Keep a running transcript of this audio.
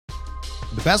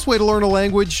The best way to learn a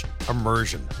language?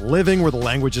 Immersion. Living where the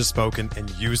language is spoken and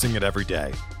using it every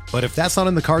day. But if that's not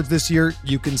in the cards this year,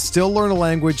 you can still learn a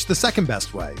language the second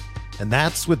best way, and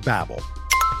that's with Babbel.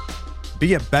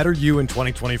 Be a better you in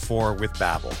 2024 with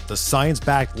Babbel, the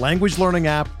science-backed language learning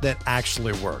app that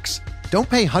actually works. Don't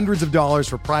pay hundreds of dollars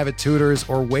for private tutors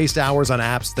or waste hours on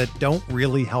apps that don't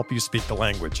really help you speak the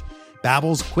language.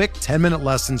 Babbel's quick 10-minute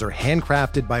lessons are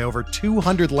handcrafted by over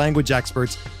 200 language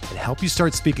experts and help you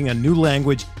start speaking a new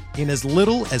language in as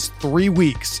little as 3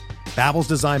 weeks. Babbel's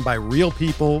designed by real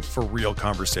people for real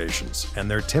conversations,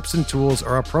 and their tips and tools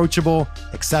are approachable,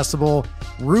 accessible,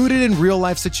 rooted in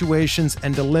real-life situations,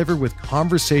 and delivered with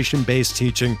conversation-based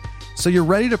teaching, so you're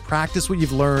ready to practice what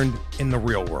you've learned in the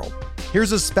real world.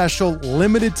 Here's a special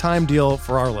limited-time deal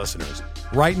for our listeners.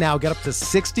 Right now, get up to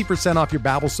 60% off your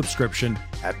Babbel subscription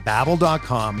at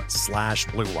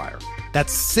babbel.com/Blue Wire.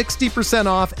 That's 60%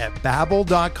 off at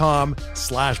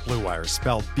babbel.com/Blue Wire,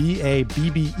 spelled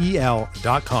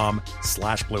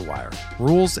BABBEL.com/Blue Wire.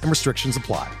 Rules and restrictions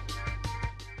apply.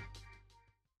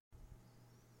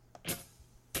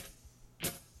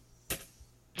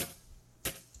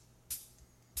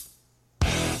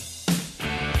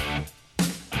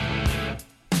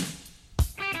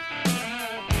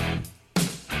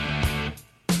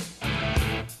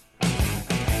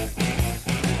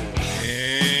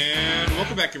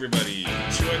 Everybody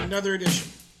to another edition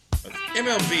of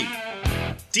MLB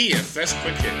DFS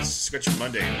Quick Hits. Special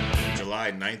Monday,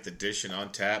 July 9th edition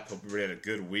on tap. Hope everybody had a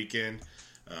good weekend.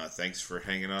 Thanks for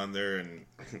hanging on there and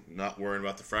not worrying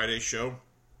about the Friday show.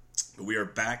 But we are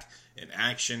back in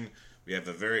action. We have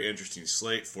a very interesting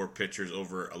slate. 4 pitchers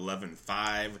over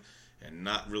 11.5 and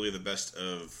not really the best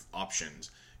of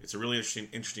options. It's a really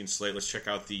interesting slate. Let's check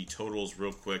out the totals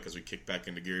real quick as we kick back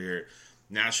into gear here.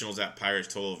 Nationals at Pirates,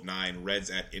 total of 9. Reds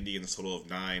at Indians, total of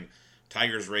 9.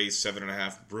 Tigers, Rays,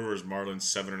 7.5. Brewers, Marlins,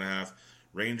 7.5.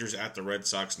 Rangers at the Red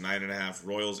Sox, 9.5.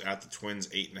 Royals at the Twins,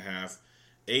 8.5.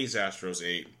 A's, Astros,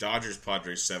 8. Dodgers,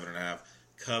 Padres, 7.5.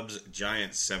 Cubs,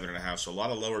 Giants, 7.5. So a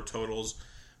lot of lower totals.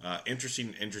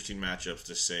 Interesting matchups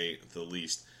to say the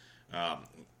least.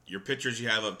 Your pitchers you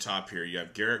have up top here. You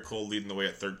have Garrett Cole leading the way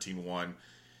at 13-1.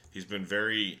 He's been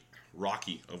very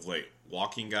rocky of late.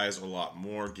 Walking guys a lot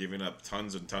more, giving up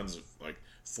tons and tons of,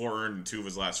 4 earned in 2 of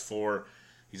his last 4.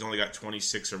 He's only got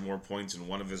 26 or more points in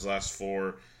 1 of his last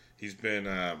 4. He's been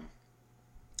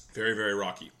very, very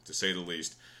rocky, to say the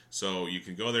least. So you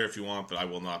can go there if you want, but I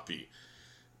will not be.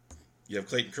 You have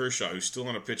Clayton Kershaw, who's still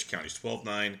on a pitch count. He's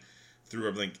 12-9,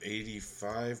 threw, I think,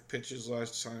 85 pitches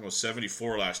last time. Well,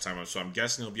 74 last time. So I'm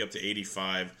guessing he'll be up to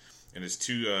 85. And his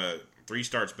 3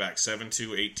 starts back,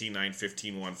 7-2, 18-9,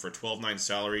 15-1 for a 12-9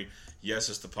 salary. Yes,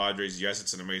 it's the Padres. Yes,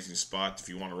 it's an amazing spot. If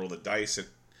you want to roll the dice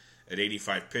at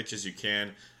 85 pitches, you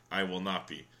can. I will not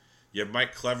be. You have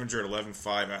Mike Clevinger at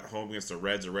 11-5 at home against the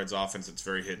Reds. A Reds offense that's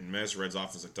very hit and miss. Reds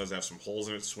offense that does have some holes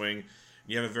in its swing.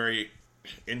 You have a very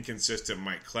inconsistent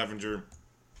Mike Clevinger,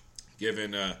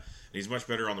 given he's much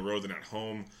better on the road than at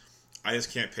home. I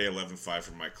just can't pay 11-5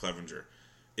 for Mike Clevinger.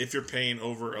 If you're paying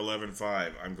over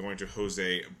 11.5, I'm going to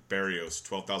Jose Berrios,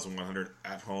 12,100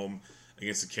 at home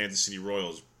against the Kansas City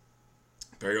Royals.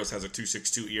 Berrios has a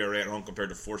 2.62 ERA at home compared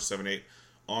to 4.78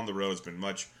 on the road. It's been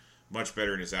much, much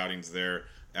better in his outings there,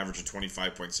 averaging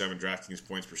 25.7 DraftKings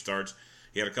points per start.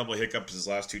 He had a couple of hiccups his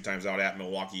last 2 times out at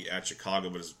Milwaukee, at Chicago,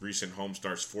 but his recent home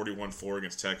starts, 41-4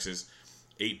 against Texas,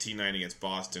 18-9 against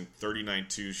Boston,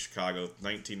 39-2 Chicago,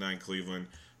 19-9 Cleveland,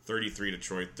 33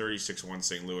 Detroit, 36-1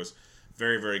 St. Louis.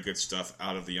 Very, very good stuff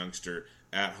out of the youngster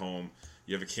at home.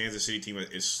 You have a Kansas City team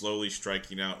that is slowly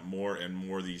striking out more and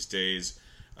more these days.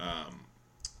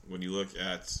 When you look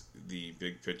at the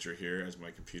big picture here, as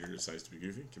my computer decides to be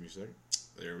goofy, give me a second.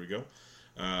 There we go.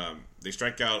 They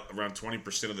strike out around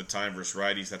 20% of the time versus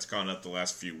righties. That's gone up the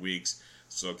last few weeks.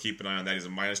 So keep an eye on that. He's a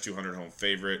minus 200 home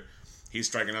favorite. He's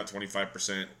striking out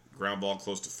 25%, ground ball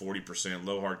close to 40%,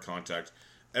 low hard contact,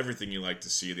 everything you like to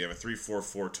see. They have a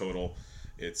 3.44 total.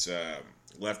 It's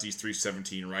lefties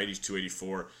 317, righties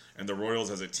 284, and the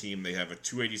Royals as a team, they have a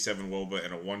 287 WOBA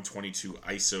and a 122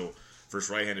 ISO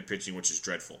versus right-handed pitching, which is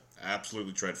dreadful,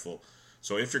 absolutely dreadful.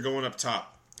 So if you're going up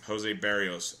top, Jose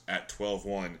Berrios at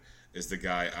 12-1 is the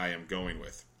guy I am going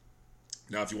with.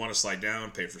 Now, if you want to slide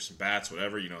down, pay for some bats,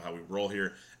 whatever, you know how we roll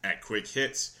here at Quick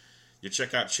Hits, you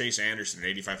check out Chase Anderson at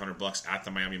 $8,500 at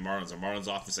the Miami Marlins. A Marlins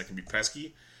offense that can be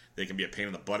pesky. They can be a pain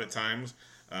in the butt at times.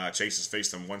 Chase has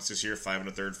faced them once this year, 5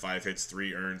 1/3, 5 hits,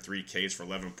 3 earned, 3 Ks for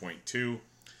 11.2.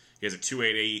 He has a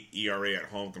 2.88 ERA at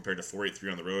home compared to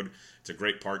 4.83 on the road. It's a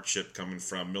great partnership coming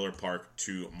from Miller Park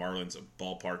to Marlins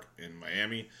Ballpark in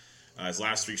Miami. His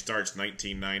last 3 starts,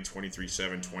 19-9,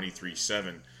 23-7,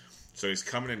 23-7. So he's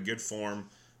coming in good form,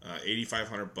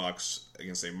 $8,500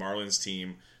 against a Marlins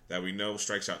team that we know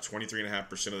strikes out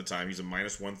 23.5% of the time. He's a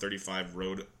minus 135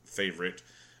 road favorite.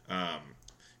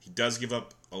 He does give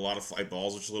up a lot of fly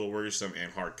balls, which is a little worrisome,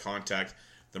 and hard contact.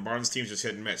 The Marlins team's just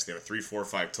hit and miss. They were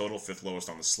 3-4-5 total, fifth lowest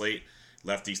on the slate.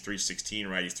 Lefties 316,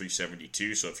 righties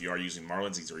 372. So if you are using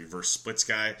Marlins, he's a reverse splits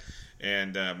guy.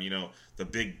 And, the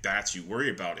big bats you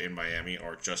worry about in Miami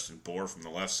are Justin Bour from the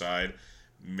left side,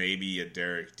 maybe a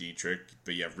Derek Dietrich,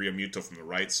 but you have Realmuto from the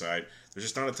right side. There's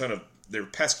just not a ton of... They're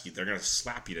pesky. They're going to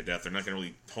slap you to death. They're not going to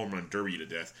really home run derby you to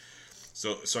death.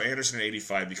 So Anderson at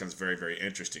 85 becomes very, very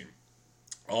interesting.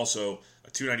 Also,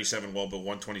 a 297 Woba,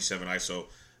 127 ISO.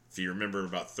 If you remember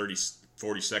about 40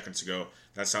 seconds ago,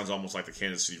 that sounds almost like the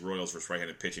Kansas City Royals versus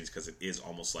right-handed pitching, because it is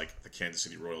almost like the Kansas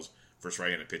City Royals versus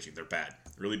right-handed pitching. They're bad.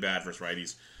 Really bad versus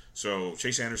righties. So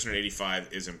Chase Anderson at 85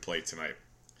 is in play tonight.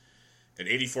 At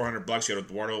 $8,400, you have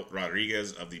Eduardo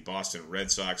Rodriguez of the Boston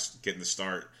Red Sox getting the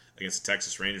start against the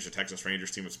Texas Rangers. The Texas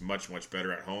Rangers team is much, much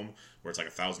better at home, where it's like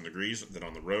 1,000 degrees, than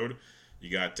on the road.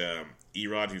 You got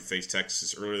Erod, who faced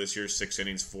Texas earlier this year, 6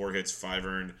 innings, 4 hits, 5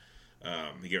 earned.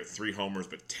 He got 3 homers,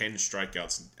 but 10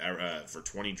 strikeouts for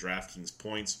 20 DraftKings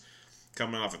points.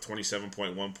 Coming off a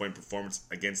 27.1 point performance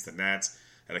against the Nats.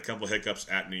 Had a couple hiccups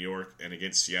at New York and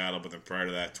against Seattle, but then prior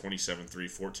to that, 27-3,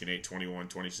 14-8, 21,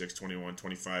 26, 21,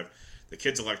 25. The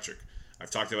kid's electric.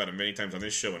 I've talked about it many times on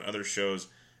this show and other shows.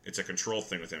 It's a control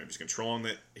thing with him. If he's controlling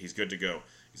it, he's good to go.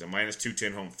 He's a minus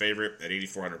 210 home favorite at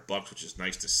 $8,400, which is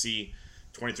nice to see.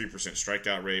 23%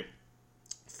 strikeout rate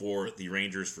for the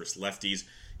Rangers versus lefties.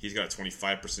 He's got a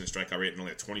 25% strikeout rate and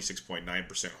only a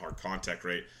 26.9% hard contact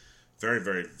rate. Very,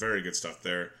 very, very good stuff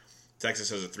there. Texas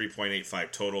has a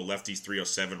 3.85 total. Lefties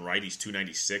 307, righties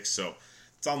 296. So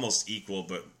it's almost equal,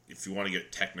 but if you want to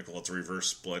get technical, it's a reverse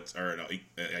split. Or no, he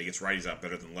gets righties out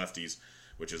better than lefties,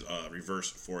 which is a reverse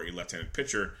for a left-handed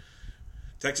pitcher.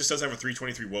 Texas does have a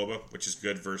 323 Woba, which is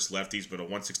good versus lefties, but a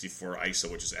 164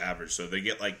 ISO, which is average. So they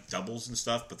get like doubles and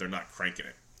stuff, but they're not cranking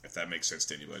it, if that makes sense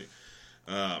to anybody.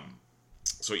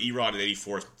 So Erod at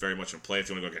 84 is very much in play. If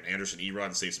you want to go get Anderson, Erod,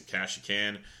 and save some cash, you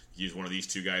can. You use one of these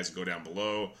two guys and go down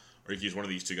below, or you can use one of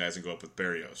these two guys and go up with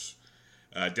Berrios.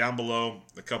 Down below,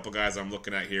 the couple guys I'm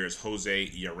looking at here is Jose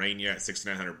Urena at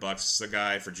 $6,900. This is a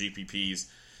guy for GPPs.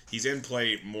 He's in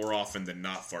play more often than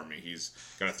not for me. He's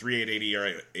got a 3.88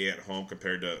 ERA at home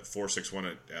compared to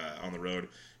 4.61 on the road.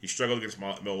 He struggled against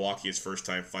Milwaukee his first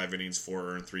time, 5 innings, 4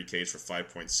 earned, 3 Ks for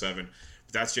 5.7.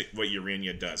 That's what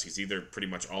Urena does. He's either pretty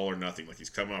much all or nothing. Like, he's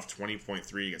coming off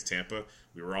 20.3 against Tampa.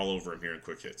 We were all over him here in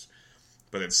quick hits.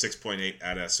 But then 6.8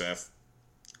 at SF,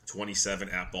 27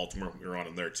 at Baltimore. We were on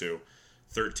him there too.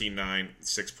 13.9,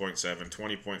 6.7,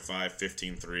 20.5,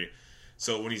 15.3.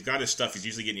 So when he's got his stuff, he's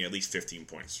usually getting you at least 15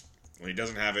 points. When he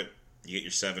doesn't have it, you get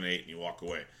your 7-8 and you walk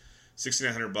away.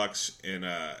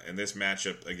 $6,900 in this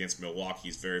matchup against Milwaukee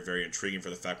is very, very intriguing for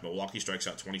the fact Milwaukee strikes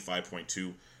out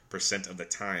 25.2% of the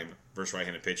time versus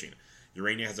right-handed pitching.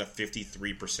 Urena has a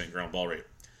 53% ground ball rate.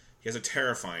 He has a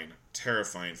terrifying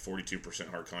 42%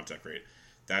 hard contact rate.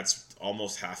 That's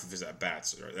almost half of his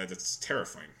at-bats. That's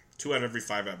terrifying. 2 out of every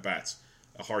 5 at-bats,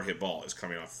 a hard hit ball is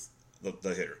coming off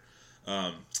the hitter.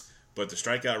 But the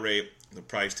strikeout rate, the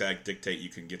price tag dictate you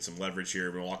can get some leverage here.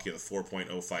 Milwaukee with a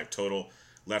 4.05 total.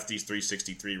 Lefties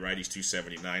 363, righties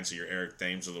 279. So your Eric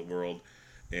Thames of the world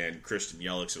and Christian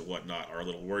Yelich and whatnot are a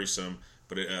little worrisome.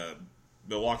 But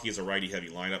Milwaukee is a righty-heavy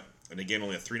lineup. And again,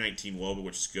 only a 319 Woba,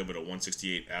 which is good, but a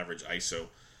 168 average ISO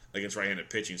against right-handed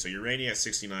pitching. So Urena at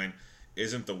 69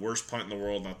 isn't the worst punt in the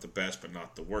world, not the best, but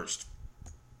not the worst.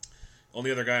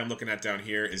 Only other guy I'm looking at down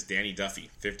here is Danny Duffy,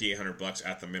 $5,800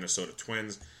 at the Minnesota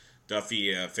Twins.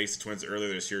 Duffy faced the Twins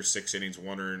earlier this year, 6 innings,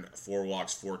 1 earned, 4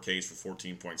 walks, 4 Ks for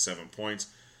 14.7 points.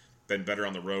 Been better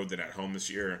on the road than at home this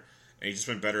year. And he's just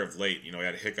been better of late. You know, he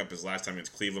had a hiccup his last time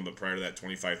against Cleveland, but prior to that,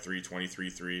 25-3,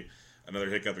 23-3. Another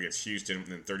hiccup against Houston, and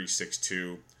then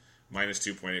 36-2, minus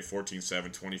 2.8,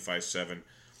 14-7, 25-7.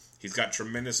 He's got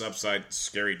tremendous upside,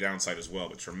 scary downside as well,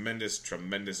 but tremendous,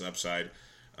 tremendous upside.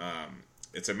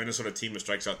 It's a Minnesota team that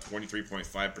strikes out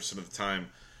 23.5% of the time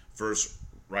versus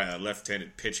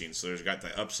left-handed pitching, so there's got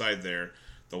the upside there.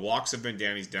 The walks have been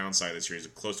Danny's downside this year. He's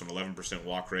close to an 11%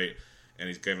 walk rate, and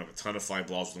he's given up a ton of fly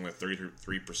balls with only a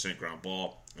 33% ground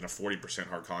ball and a 40%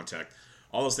 hard contact.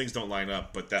 All those things don't line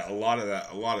up, but a lot of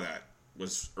that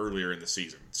was earlier in the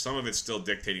season. Some of it's still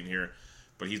dictating here,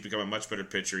 but he's become a much better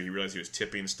pitcher. He realized he was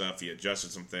tipping stuff. He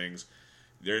adjusted some things.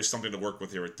 There's something to work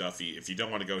with here with Duffy. If you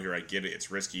don't want to go here, I get it. It's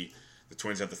risky. The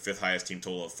Twins have the 5th highest team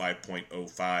total of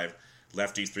 5.05.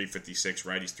 Lefties 356,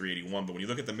 righties 381. But when you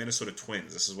look at the Minnesota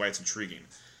Twins, this is why it's intriguing.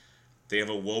 They have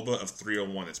a WOBA of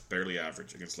 301. That's barely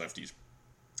average against lefties.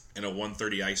 and a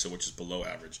 130 ISO, which is below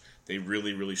average. They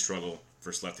really, really struggle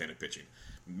versus left-handed pitching.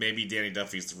 Maybe Danny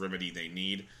Duffy's the remedy they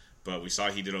need, but we saw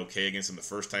he did okay against him the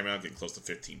first time out, getting close to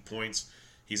 15 points.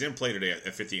 He's in play today at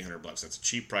 $5,800. That's a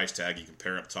cheap price tag. You can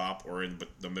pair up top or in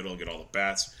the middle and get all the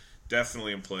bats.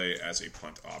 Definitely in play as a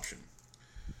punt option.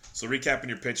 So recapping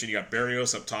your pitching, you got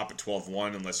Berrios up top at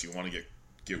 12-1, unless you want to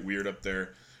get weird up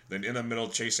there. Then in the middle,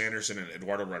 Chase Anderson and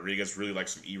Eduardo Rodriguez. Really like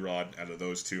some Erod out of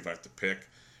those two if I have to pick.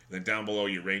 And then down below,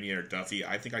 Urania or Duffy.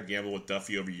 I think I'd gamble with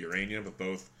Duffy over Urania, but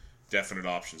both definite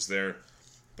options there.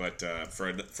 But for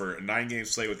a 9-game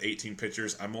slate with 18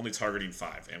 pitchers, I'm only targeting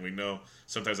 5. And we know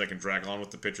sometimes I can drag on with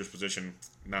the pitcher's position.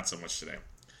 Not so much today.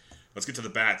 Let's get to the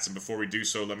bats. And before we do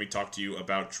so, let me talk to you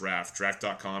about Draft.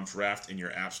 Draft.com, Draft in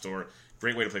your app store.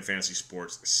 Great way to play fantasy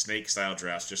sports. Snake-style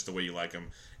drafts, just the way you like them.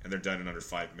 And they're done in under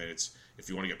 5 minutes. If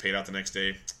you want to get paid out the next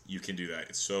day, you can do that.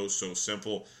 It's so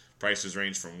simple. Prices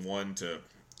range from 1 to,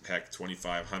 heck,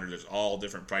 2,500. There's all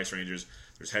different price ranges.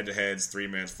 There's head-to-heads,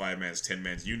 3-mans, 5-mans,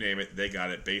 10-mans, you name it, they got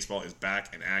it. Baseball is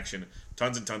back in action.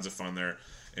 Tons and tons of fun there.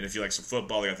 And if you like some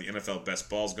football, they got the NFL Best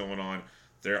Balls going on.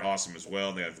 They're awesome as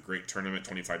well. They have a great tournament,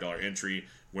 $25 entry.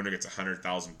 Winner gets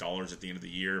 $100,000 at the end of the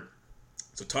year.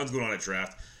 So tons going on at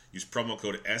Draft. Use promo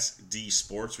code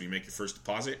SDSports when you make your first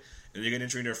deposit, and you get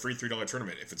entry into a free $3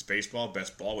 tournament. If it's baseball,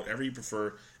 best ball, whatever you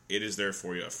prefer, it is there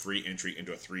for you, a free entry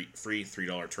into a free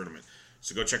 $3 tournament.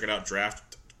 So go check it out,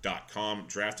 draft.com,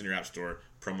 Draft in your app store,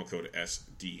 promo code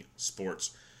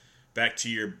SDSports. Back to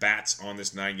your bats on this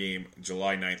 9-game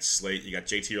July 9th slate. You got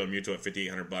JT Realmuto at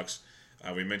 $5,800.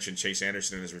 We mentioned Chase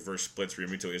Anderson and his reverse splits.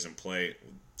 Realmuto is in play,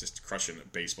 just crushing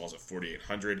baseballs at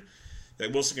 $4,800.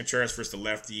 That Wilson Contreras versus the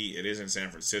lefty, it is in San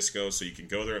Francisco, so you can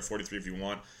go there at 43 if you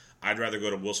want. I'd rather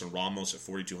go to Wilson Ramos at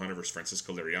 4,200 versus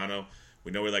Francisco Liriano.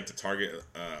 We know we like to target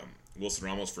Wilson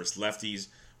Ramos versus lefties.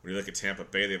 When you look at Tampa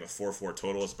Bay, they have a 4-4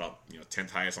 total. It's about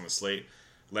 10th highest on the slate.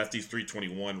 Lefties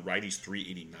 321, righties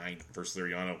 389 versus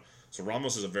Liriano. So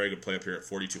Ramos is a very good play up here at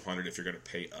 4,200 if you're going to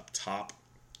pay up top.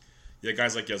 Yeah,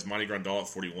 guys like Yasmani Grandal at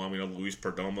 41. We know Luis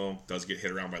Perdomo does get hit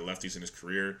around by lefties in his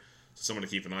career. So someone to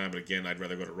keep an eye on. But again, I'd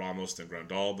rather go to Ramos than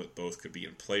Grandal, but both could be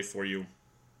in play for you.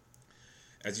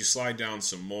 As you slide down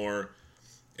some more,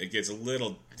 it gets a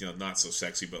little, not so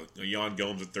sexy, but Yan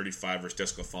Gomes at 35 versus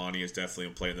Desclafani is definitely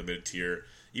in play in the mid-tier.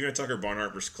 Even Tucker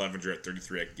Barnhart versus Clevenger at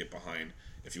 33, I can get behind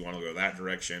if you want to go that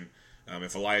direction.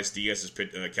 If Elias Diaz is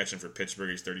catching for Pittsburgh,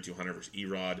 he's 3,200 versus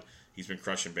Erod. He's been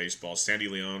crushing baseball. Sandy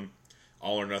Leon,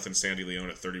 all or nothing Sandy Leon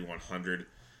at 3,100,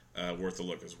 worth a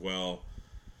look as well.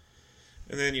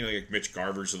 And then, like Mitch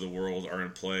Garbers of the world are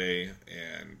in play.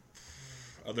 And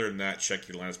other than that, check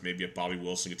your lineups. Maybe if Bobby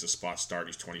Wilson gets a spot start,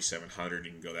 he's 2,700.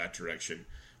 You can go that direction.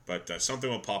 But something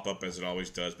will pop up as it always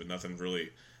does, but nothing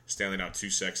really standing out too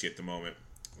sexy at the moment.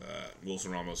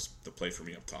 Wilson Ramos, the play for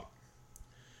me up top.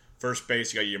 First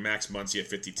base, you got your Max Muncy at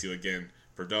 52 again.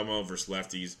 Perdomo versus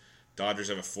lefties. Dodgers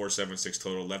have a 4.76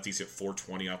 total. Lefties hit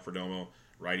 420 off Perdomo.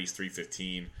 Righties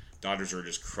 315. Dodgers are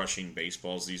just crushing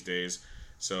baseballs these days.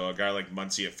 So a guy like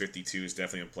Muncy at 52 is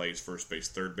definitely in play. He's first base,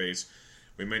 third base.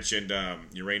 We mentioned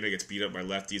Urania gets beat up by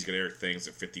lefties. Got Eric Thames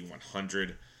at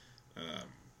 5,100.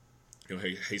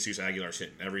 Jesus Aguilar's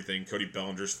hitting everything. Cody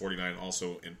Bellinger's 49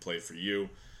 also in play for you.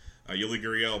 Yuli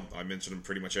Gurriel, I mentioned him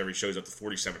pretty much every show. He's up to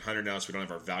 4,700 now, so we don't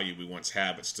have our value we once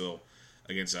had, but still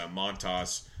against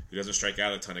Montas, who doesn't strike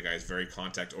out a ton of guys, very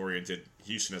contact-oriented.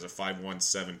 Houston has a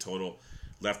 5.17 total.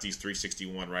 Lefties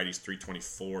 361, righties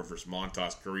 324 versus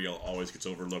Montas. Gurriel always gets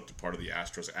overlooked, a part of the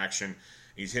Astros action.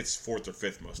 He hits 4th or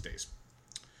 5th most days.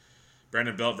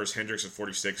 Brandon Belt versus Hendricks at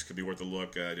 46 could be worth a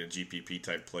look at a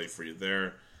GPP-type play for you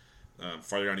there.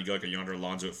 Farther down, you go like a Yonder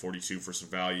Alonso at 42 for some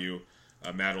value.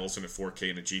 Matt Olson at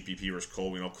 4K in a GPP versus Cole.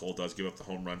 We know Cole does give up the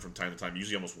home run from time to time,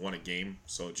 usually almost one a game.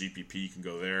 So GPP, you can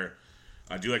go there.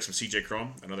 I do like some CJ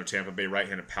Cron, another Tampa Bay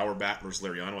right-handed power bat versus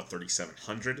Liriano at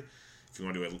 3,700. If you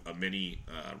want to do a mini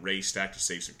Ray stack to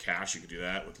save some cash, you can do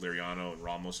that with Liriano and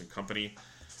Ramos and company.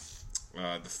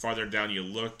 The farther down you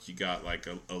look, you got like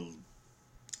a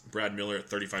Brad Miller at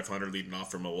 3,500 leading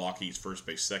off from Milwaukee. He's first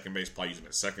base, second base. Probably use him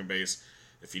at second base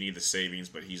if you need the savings,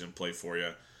 but he's in play for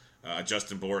you.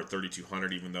 Justin Bour at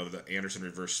 3,200, even though the Anderson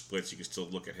reverse splits, you can still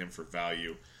look at him for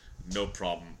value. No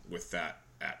problem with that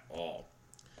at all.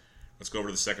 Let's go over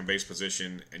to the second base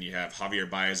position, and you have Javier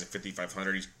Baez at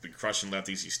 5,500. He's been crushing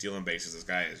lefties. He's stealing bases. This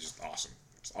guy is just awesome.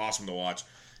 It's awesome to watch.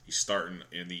 He's starting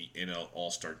in the NL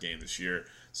All-Star game this year.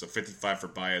 So 55 for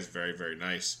Baez, very, very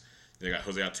nice. They got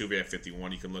Jose Altuve at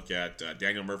 51. You can look at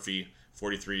Daniel Murphy,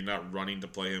 43, not running to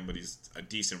play him, but he's a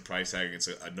decent price tag against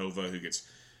a Nova who gets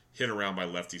hit around by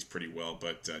lefties pretty well,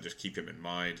 but just keep him in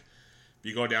mind.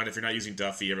 You go down, if you're not using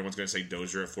Duffy, everyone's going to say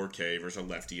Dozier at 4K versus a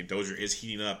lefty, and Dozier is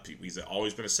heating up. He's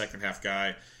always been a second half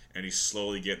guy, and he's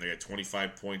slowly getting there. He got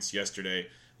 25 points yesterday,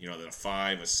 then a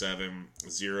 5, a 7, a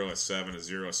 0, a 7, a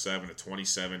 0, a 7, a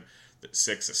 27, a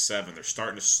 6, a 7. They're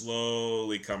starting to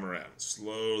slowly come around.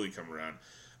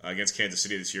 Against Kansas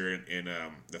City this year in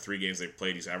the 3 games they've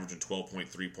played, he's averaging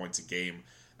 12.3 points a game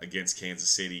against Kansas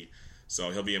City.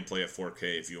 So he'll be in play at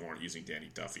 4K if you aren't using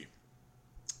Danny Duffy.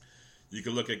 You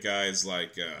can look at guys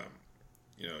like,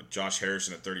 Josh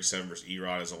Harrison at 37 versus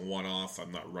Erod as a one-off.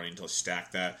 I'm not running to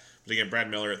stack that. But again, Brad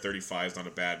Miller at 35 is not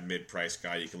a bad mid-price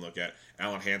guy you can look at.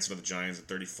 Alan Hansen of the Giants at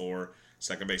 34.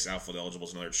 Second base outfield eligible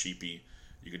is another cheapie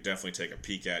you could definitely take a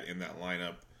peek at in that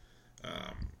lineup.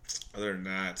 Other than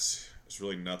that, there's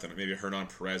really nothing. Maybe Hernan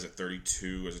Perez at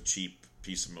 32 is a cheap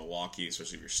piece of Milwaukee,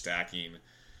 especially if you're stacking.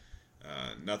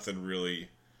 Nothing really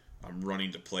I'm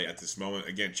running to play at this moment.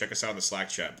 Again, check us out in the Slack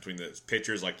chat between the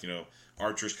pitchers, like,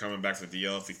 Archer's coming back for the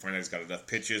DL. If we find out he's got enough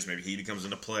pitches, maybe he comes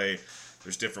into play.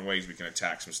 There's different ways we can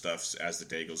attack some stuff as the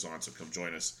day goes on. So come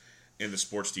join us in the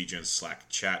Sports DGen Slack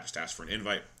chat. Just ask for an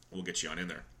invite. We'll get you on in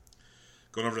there.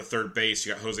 Going over to third base,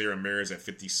 you got Jose Ramirez at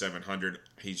 5,700.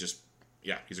 He's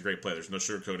a great player. There's no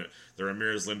sugarcoating it. The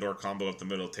Ramirez-Lindor combo up the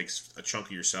middle takes a chunk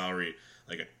of your salary,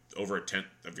 over 20%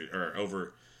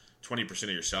 of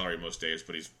your salary most days,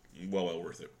 but he's well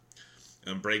worth it.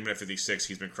 Bregman at 56,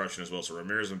 he's been crushing as well. So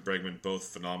Ramirez and Bregman, both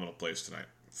phenomenal plays tonight.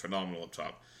 Phenomenal up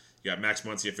top. You got Max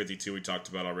Muncy at 52, we talked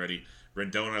about already.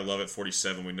 Rendon, I love at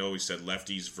 47. We know we said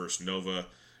lefties versus Nova.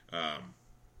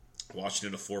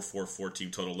 Washington, a 4-4-4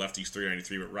 team total. Lefties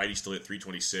 393, but righties still at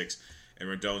 326. And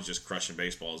Rendon's just crushing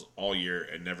baseballs all year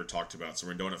and never talked about. So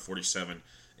Rendon at 47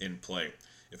 in play.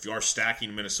 If you are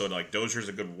stacking Minnesota, like Dozier's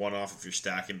a good one-off. If you're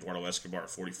stacking, Eduardo Escobar at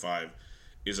 45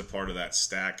 is a part of that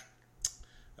stack.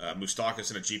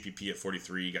 Moustakas in a GPP at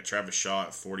 43. You got Travis Shaw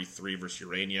at 43 versus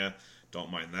Urania.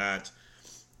 Don't mind that.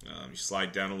 You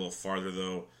slide down a little farther,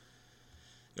 though.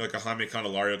 Like a Jaime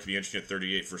Candelario could be interesting at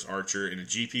 38 versus Archer. In a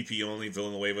GPP only,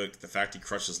 Villanueva, the fact he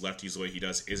crushes lefties the way he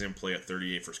does, is in play at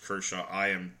 38 versus Kershaw. I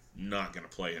am not going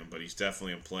to play him, but he's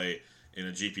definitely in play in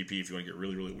a GPP if you want to get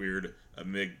really, really weird. A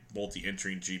big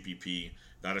multi-entry GPP.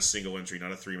 Not a single entry,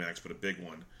 not a 3-max, but a big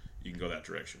one. You can go that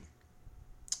direction.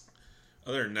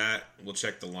 Other than that, we'll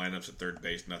check the lineups at third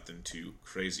base. Nothing too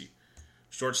crazy.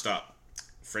 Shortstop,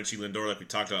 Frenchie Lindor, like we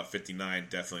talked about, 59,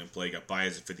 definitely in play. You got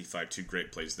Baez at 55, 2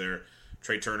 great plays there.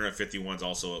 Trey Turner at 51 is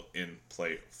also in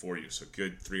play for you. So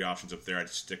good 3 options up there. I'd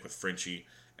stick with Frenchie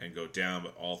and go down,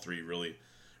 but all 3 really,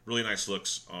 really nice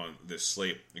looks on this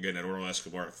slate. Again, Eduardo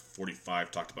Escobar at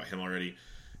 45, talked about him already.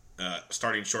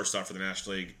 Starting shortstop for the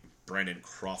National League, Brandon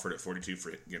Crawford at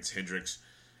 42 against Hendricks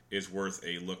is worth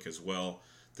a look as well.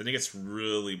 Then it gets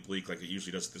really bleak like it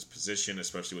usually does at this position,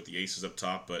 especially with the aces up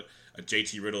top. But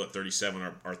JT Riddle at 37,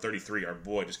 or 33, our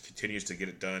boy just continues to get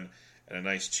it done at a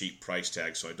nice cheap price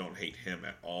tag, so I don't hate him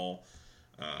at all.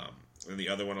 And the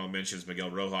other one I'll mention is Miguel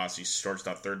Rojas. He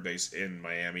shortstop third base in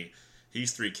Miami.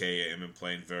 He's 3K and been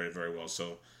playing very, very well.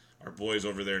 So our boys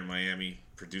over there in Miami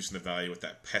producing the value with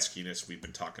that peskiness we've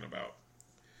been talking about.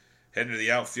 Heading to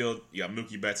the outfield, you got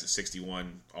Mookie Betts at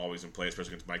 61, always in play,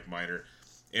 especially against Mike Minor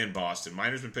in Boston.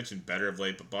 Minor's been pitching better of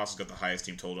late, but Boston's got the highest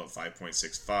team total at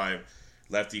 5.65.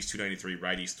 Lefties 293,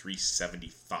 righties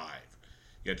 375.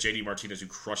 You got JD Martinez who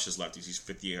crushes lefties. He's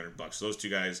 $5,800. So those 2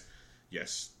 guys,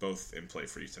 yes, both in play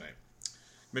for you tonight.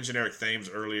 Mentioned Eric Thames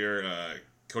earlier.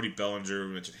 Cody Bellinger,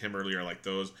 we mentioned him earlier. I like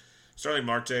those. Starling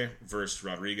Marte versus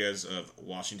Rodriguez of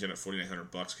Washington at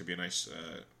 $4,900 could be a nice,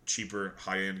 cheaper,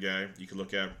 high-end guy you could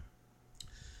look at.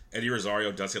 Eddie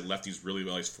Rosario does hit lefties really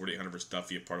well. He's $4,800 versus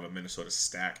Duffy, a part of a Minnesota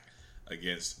stack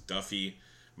against Duffy.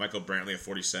 Michael Brantley at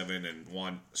 47 and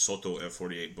Juan Soto at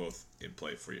 48, both in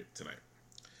play for you tonight.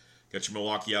 Got your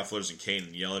Milwaukee outfielders and Kane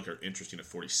and Yelich are interesting at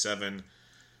 47.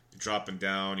 You're dropping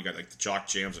down. You got like the Jock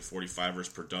Jams at 45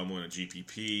 versus Perdomo in a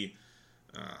GPP.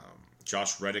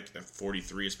 Josh Reddick at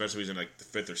 43, especially if he's in like the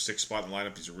 5th or 6th spot in the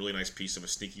lineup. He's a really nice piece of a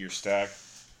sneakier stack.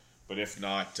 But if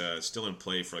not, still in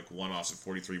play for like one-offs at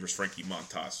 43 versus Frankie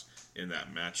Montas in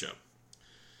that matchup.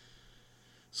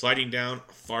 Sliding down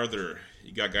farther,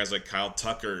 you got guys like Kyle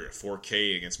Tucker at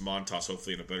 4K against Montas,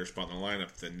 hopefully in a better spot in the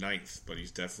lineup than 9th, but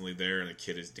he's definitely there, and the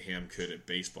kid is damn good at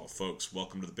baseball. Folks,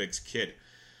 welcome to the Big Kid.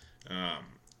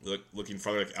 Looking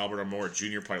farther, like Albert Almora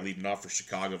Jr. probably leading off for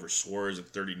Chicago versus Suarez at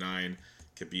 39.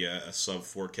 Could be a sub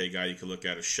 4K guy you could look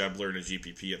at. A Schebler in a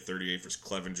GPP at 38 versus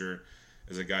Clevenger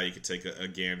is a guy you could take a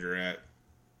gander at.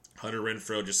 Hunter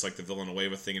Renfroe, just like the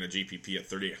Villanueva thing, in a GPP at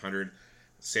 3,800.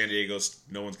 San Diego's,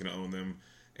 no one's going to own them.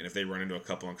 And if they run into a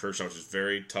couple on Kershaw, which is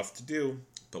very tough to do,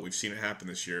 but we've seen it happen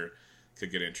this year,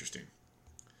 could get interesting.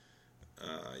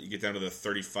 You get down to the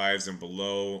 35s and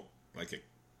below, like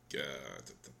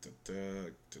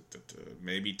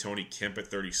maybe Tony Kemp at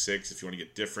 36 if you want to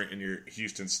get different in your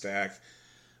Houston stack.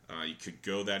 You could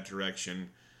go that direction.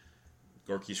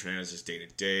 Gorky Hernandez is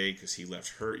day-to-day because he left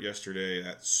hurt yesterday.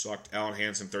 That sucked. Alan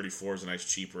Hansen, 34, is a nice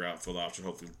cheaper outfield option.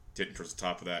 Hopefully getting towards the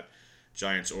top of that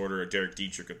Giants order. Derek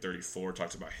Dietrich at 34.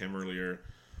 Talked about him earlier.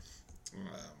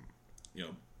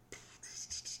 Nope,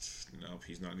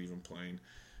 he's not even playing.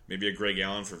 Maybe a Greg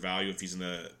Allen for value if he's in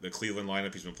the Cleveland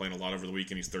lineup. He's been playing a lot over the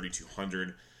weekend. He's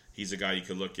 3,200. He's a guy you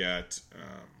could look at.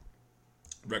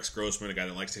 Rex Grossman, a guy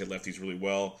that likes to hit lefties really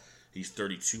well. He's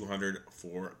 3,200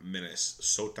 for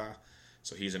Minnesota.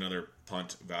 So he's another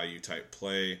punt value type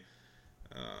play.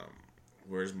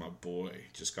 Where's my boy?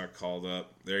 Just got called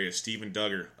up. There he is, Steven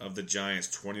Duggar of the Giants,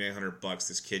 $2,900.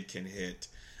 This kid can hit.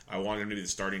 I wanted him to be the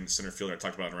starting center fielder. I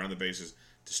talked about it around the bases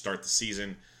to start the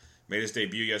season. Made his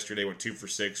debut yesterday, went 2 for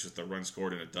 6 with a run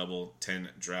scored and a double, 10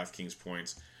 DraftKings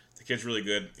points. The kid's really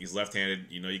good. He's left-handed.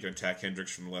 You know you can attack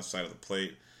Hendricks from the left side of the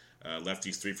plate.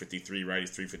 Lefty's 353,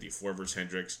 righty's 354 versus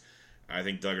Hendricks. I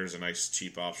think Duggar's a nice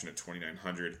cheap option at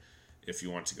 $2,900 if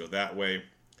you want to go that way.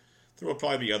 There will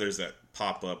probably be others that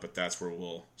pop up, but that's where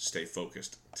we'll stay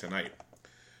focused tonight.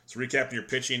 So recapping your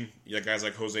pitching, you got guys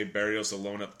like Jose Barrios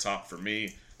alone up top for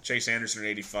me. Chase Anderson at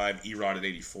 85, Erod at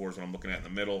 84 is what I'm looking at in the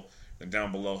middle. Then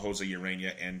down below, Jose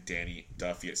Urena and Danny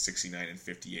Duffy at 69 and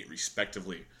 58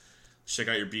 respectively. Check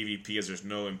out your BVP as there's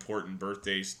no important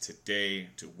birthdays today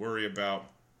to worry about.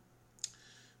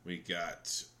 We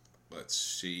got, let's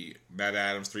see, Matt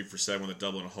Adams 3 for 7 with a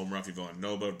double and a homer off Ivan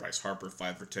Nova. Bryce Harper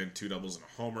 5 for 10, 2 doubles and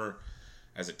a homer.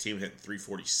 As a team hitting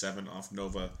 347 off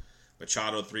Nova.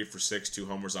 Machado 3 for 6, 2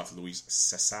 homers off Luis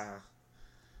Cessa.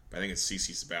 But I think it's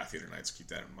CC Sabathia tonight, so keep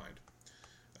that in mind.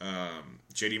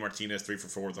 JD Martinez 3 for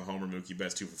 4 with a homer. Mookie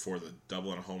Betts 2 for 4 with a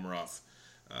double and a homer off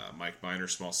Mike Minor,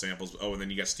 small samples. Oh, and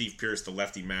then you got Steve Pearce, the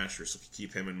lefty masher, so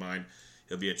keep him in mind.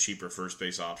 He'll be a cheaper first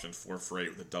base option, 4 for 8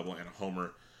 with a double and a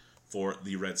homer for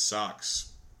the Red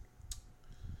Sox.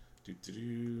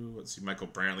 Let's see, Michael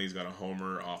Brantley's got a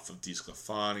homer off of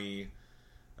DeSclafani.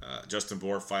 Justin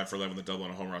Bour 5 for 11 with a double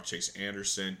and a homer off Chase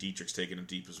Anderson. Dietrich's taking him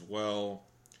deep as well.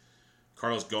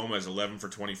 Carlos Gomez 11 for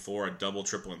 24, a double,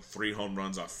 triple, and 3 home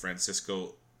runs off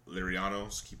Francisco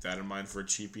Liriano. So keep that in mind for a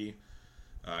cheapie.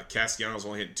 Castellanos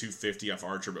only hitting 250 off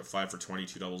Archer, but 5 for 20,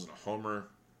 2 doubles and a homer.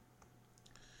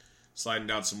 Sliding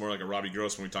down some more like a Robbie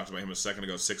Grossman. We talked about him a second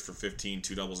ago. 6 for 15,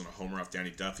 2 doubles and a homer off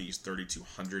Danny Duffy. He's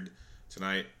 3,200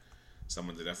 tonight.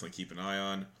 Someone to definitely keep an eye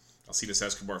on. Alcides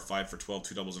Escobar 5 for 12,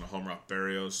 2 doubles and a homer off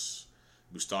Barrios.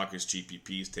 Moustakas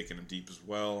GPP is taking him deep as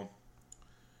well.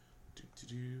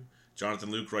 Jonathan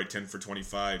Lucroy 10 for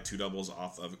 25, 2 doubles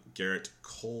off of Garrett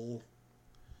Cole.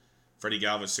 Freddie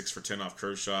Galvis 6 for 10 off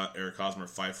Kershaw. Eric Hosmer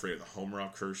 5 for 8 with a homer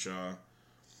off Kershaw.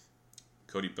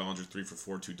 Cody Bellinger 3 for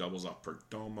 4, 2 doubles off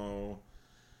Perdomo.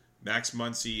 Max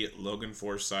Muncy, Logan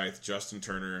Forsythe, Justin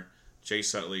Turner,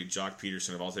 Chase Utley, Jock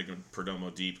Peterson have all taken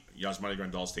Perdomo deep. Yasmani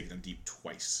Grandal's taken them deep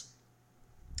twice.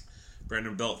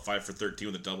 Brandon Belt 5 for 13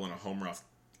 with a double and a homer off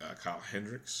Kyle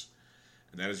Hendricks.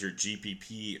 And that is your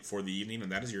GPP for the evening,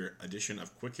 and that is your edition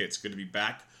of Quick Hits. Good to be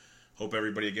back. Hope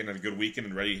everybody, again, had a good weekend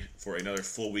and ready for another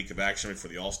full week of action before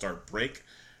the All-Star break.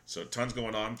 So tons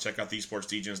going on. Check out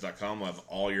thesportsdgens.com. We'll have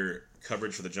all your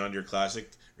coverage for the John Deere Classic,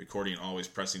 recording and always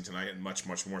pressing tonight, and much,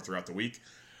 much more throughout the week.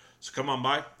 So come on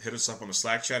by. Hit us up on the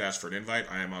Slack chat. Ask for an invite.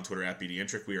 I am on Twitter at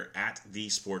BDintric. We are at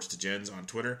thesportsdgens on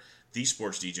Twitter.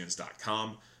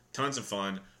 thesportsdgens.com. Tons of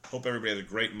fun. Hope everybody has a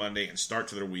great Monday and start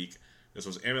to their week. This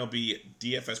was MLB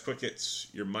DFS Quick Hits,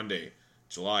 your Monday,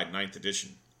 July 9th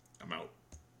edition. I'm out.